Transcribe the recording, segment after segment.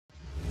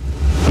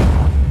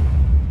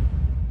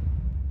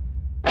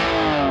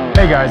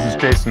Hey guys,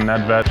 it's Jason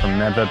Nedved from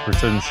Nedved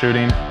Precision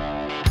Shooting.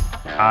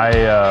 I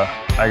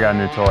got a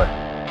new toy.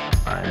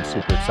 I'm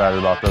super excited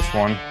about this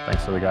one.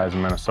 Thanks to the guys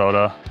in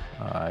Minnesota.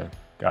 I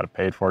got it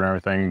paid for and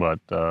everything, but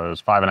it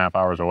was 5.5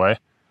 hours away.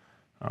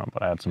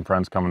 But I had some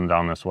friends coming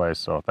down this way,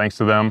 so thanks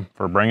to them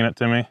for bringing it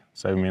to me,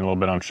 saving me a little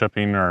bit on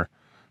shipping or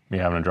me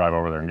having to drive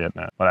over there and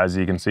getting it. But as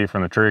you can see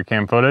from the trigger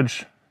cam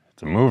footage,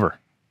 it's a mover.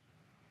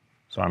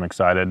 So I'm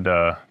excited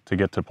to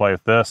get to play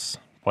with this,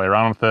 play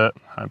around with it.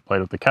 I played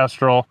with the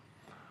Kestrel.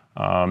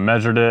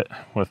 Measured it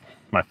with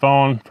my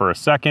phone for a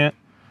second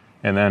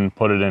and then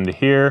put it into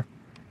here.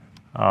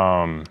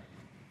 About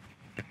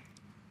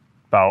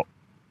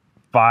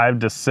 5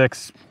 to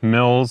 6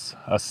 mils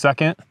a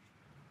second,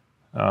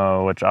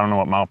 which I don't know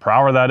what mile per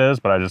hour that is,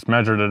 but I just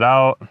measured it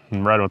out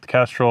and read what the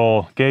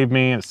Kestrel gave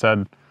me. It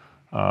said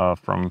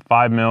from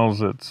 5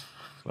 mils, it's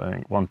I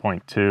think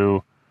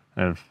 1.2,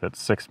 and if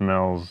it's 6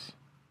 mils,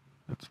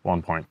 it's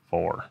 1.4,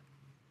 or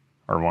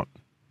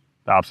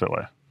the opposite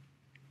way.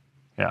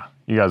 Yeah,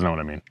 you guys know what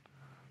I mean.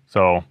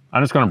 So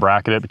I'm just going to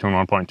bracket it between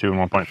 1.2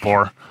 and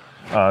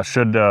 1.4.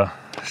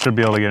 Should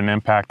be able to get an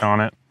impact on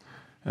it.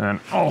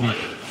 And then,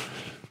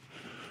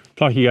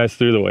 talk you guys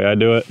through the way I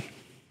do it.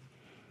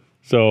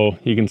 So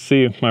you can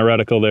see my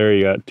reticle there.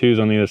 You got 2s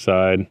on either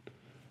side.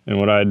 And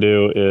what I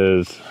do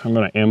is I'm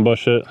going to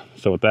ambush it.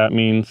 So what that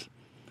means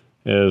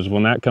is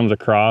when that comes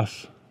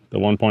across the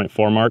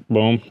 1.4 mark,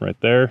 boom, right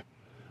there,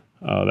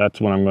 that's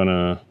when I'm going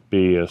to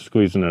be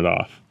squeezing it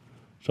off.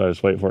 So I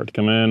just wait for it to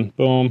come in,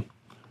 boom.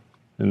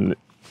 And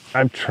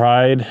I've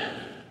tried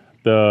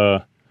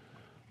the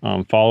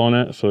following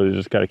it, so you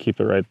just got to keep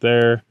it right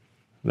there.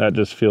 That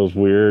just feels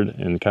weird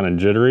and kind of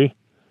jittery.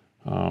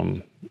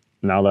 Now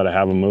that I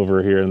have a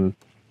mover here, and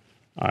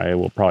I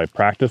will probably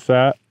practice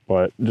that,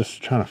 but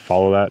just trying to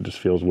follow that just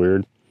feels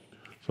weird.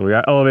 So we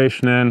got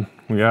elevation in,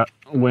 we got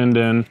wind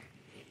in.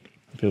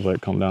 It feels like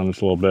it come down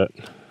just a little bit.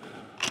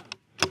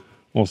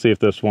 We'll see if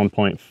this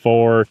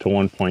 1.4 to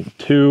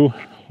 1.2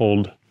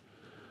 hold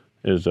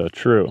is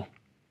true.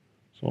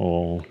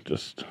 So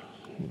just,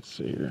 let's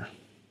see here.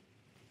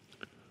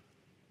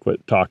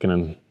 Quit talking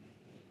and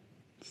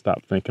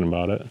stop thinking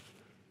about it.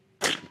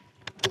 A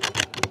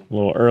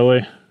little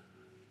early.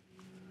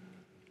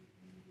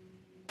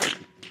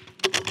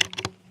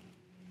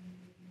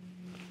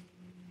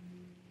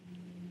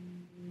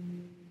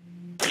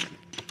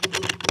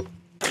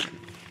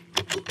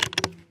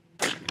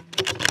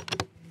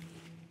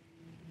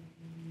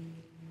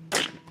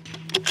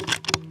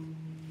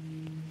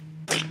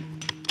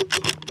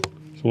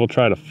 So we'll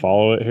try to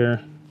follow it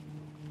here.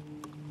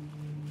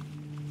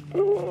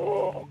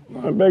 Oh,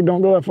 my bag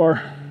don't go that far.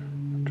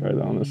 Try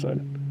that on this side.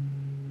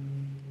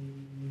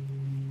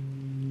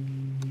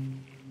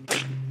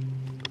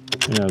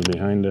 Yeah, I was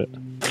behind it.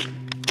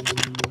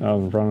 I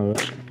was in front of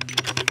it.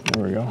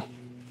 There we go.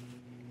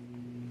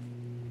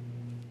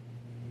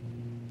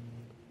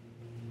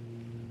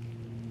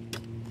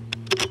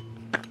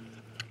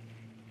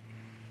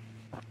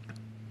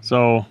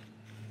 So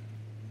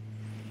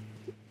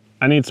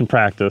I need some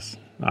practice,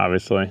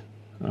 obviously.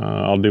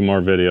 I'll do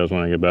more videos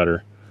when I get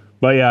better.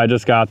 But yeah, I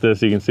just got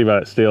this. You can see by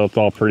that steel, it's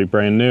all pretty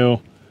brand new.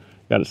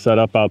 Got it set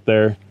up out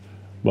there,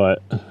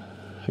 but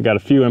I got a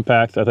few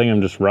impacts. I think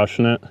I'm just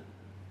rushing it.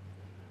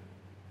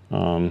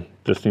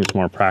 Just need some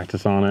more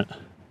practice on it.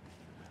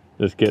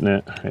 Just getting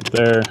it right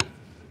there.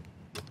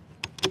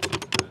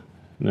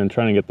 And then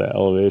trying to get that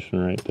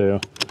elevation right too.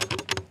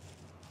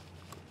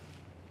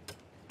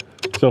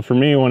 So for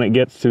me, when it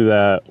gets to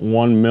that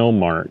 1 mil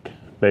mark,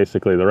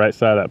 basically the right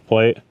side of that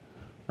plate,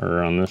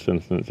 or on this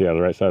instance, yeah,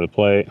 the right side of the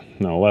plate,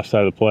 no, left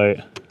side of the plate,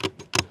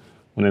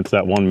 when it's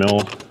that 1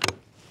 mil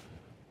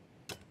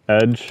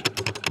edge,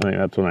 I think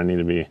that's when I need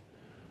to be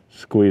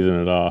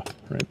squeezing it off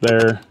right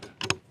there.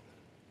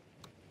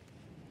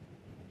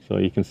 So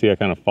you can see I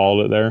kind of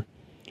followed it there.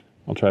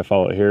 I'll try to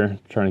follow it here,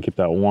 trying to keep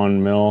that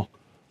 1 mil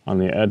on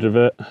the edge of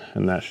it,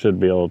 and that should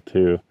be able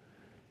to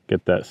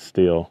get that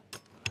steel.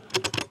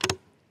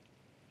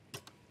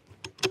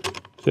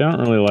 See, I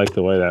don't really like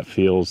the way that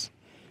feels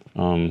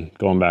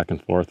going back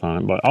and forth on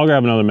it, but I'll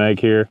grab another mag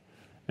here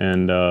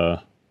and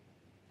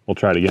we'll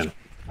try it again.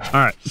 All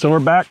right, so we're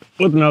back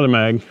with another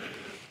mag.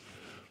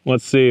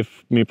 Let's see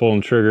if me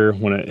pulling the trigger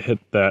when it hit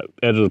that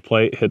edge of the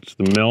plate, hits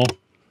the mil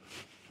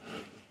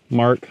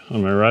mark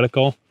on my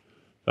reticle.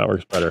 That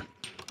works better.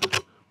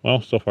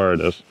 Well, so far it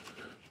is.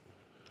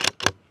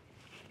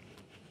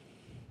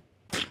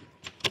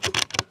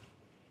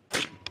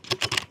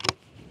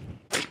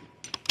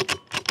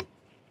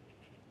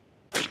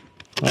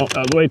 Oh, that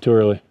was way too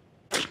early.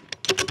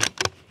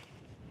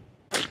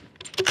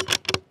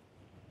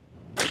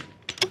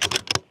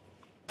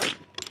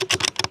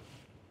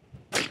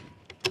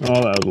 Oh,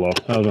 that was low.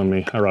 That was on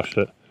me. I rushed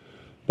it.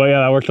 But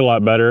yeah, that worked a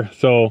lot better.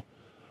 So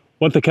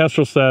what the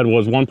Kestrel said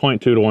was 1.2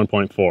 to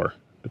 1.4,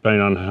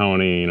 depending on how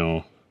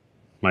many,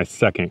 my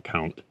second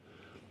count.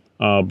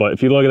 But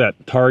if you look at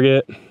that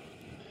target,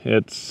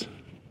 it's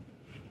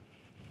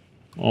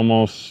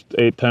almost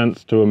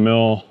 0.8 to a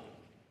mil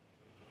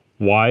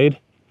wide.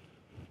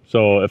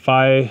 So if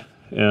I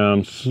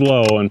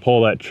slow and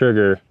pull that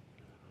trigger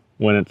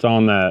when it's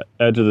on that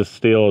edge of the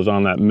steel is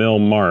on that mill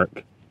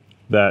mark,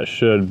 that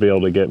should be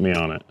able to get me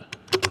on it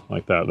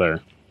like that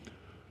there.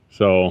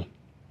 So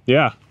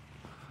yeah,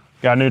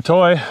 got a new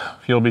toy.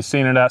 You'll be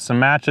seeing it at some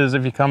matches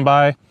if you come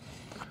by.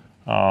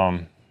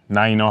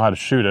 Now you know how to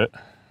shoot it.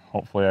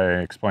 Hopefully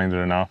I explained it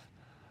enough.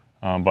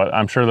 But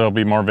I'm sure there'll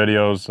be more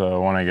videos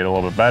when I get a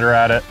little bit better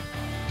at it.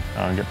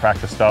 Get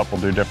practiced up,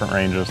 we'll do different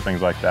ranges,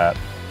 things like that.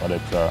 But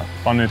it's a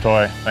fun new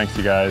toy. Thanks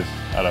you guys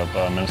out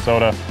of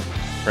Minnesota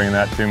bringing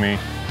that to me.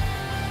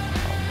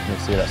 You'll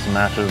see it at some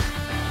matches.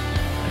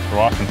 Thanks for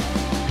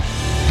watching.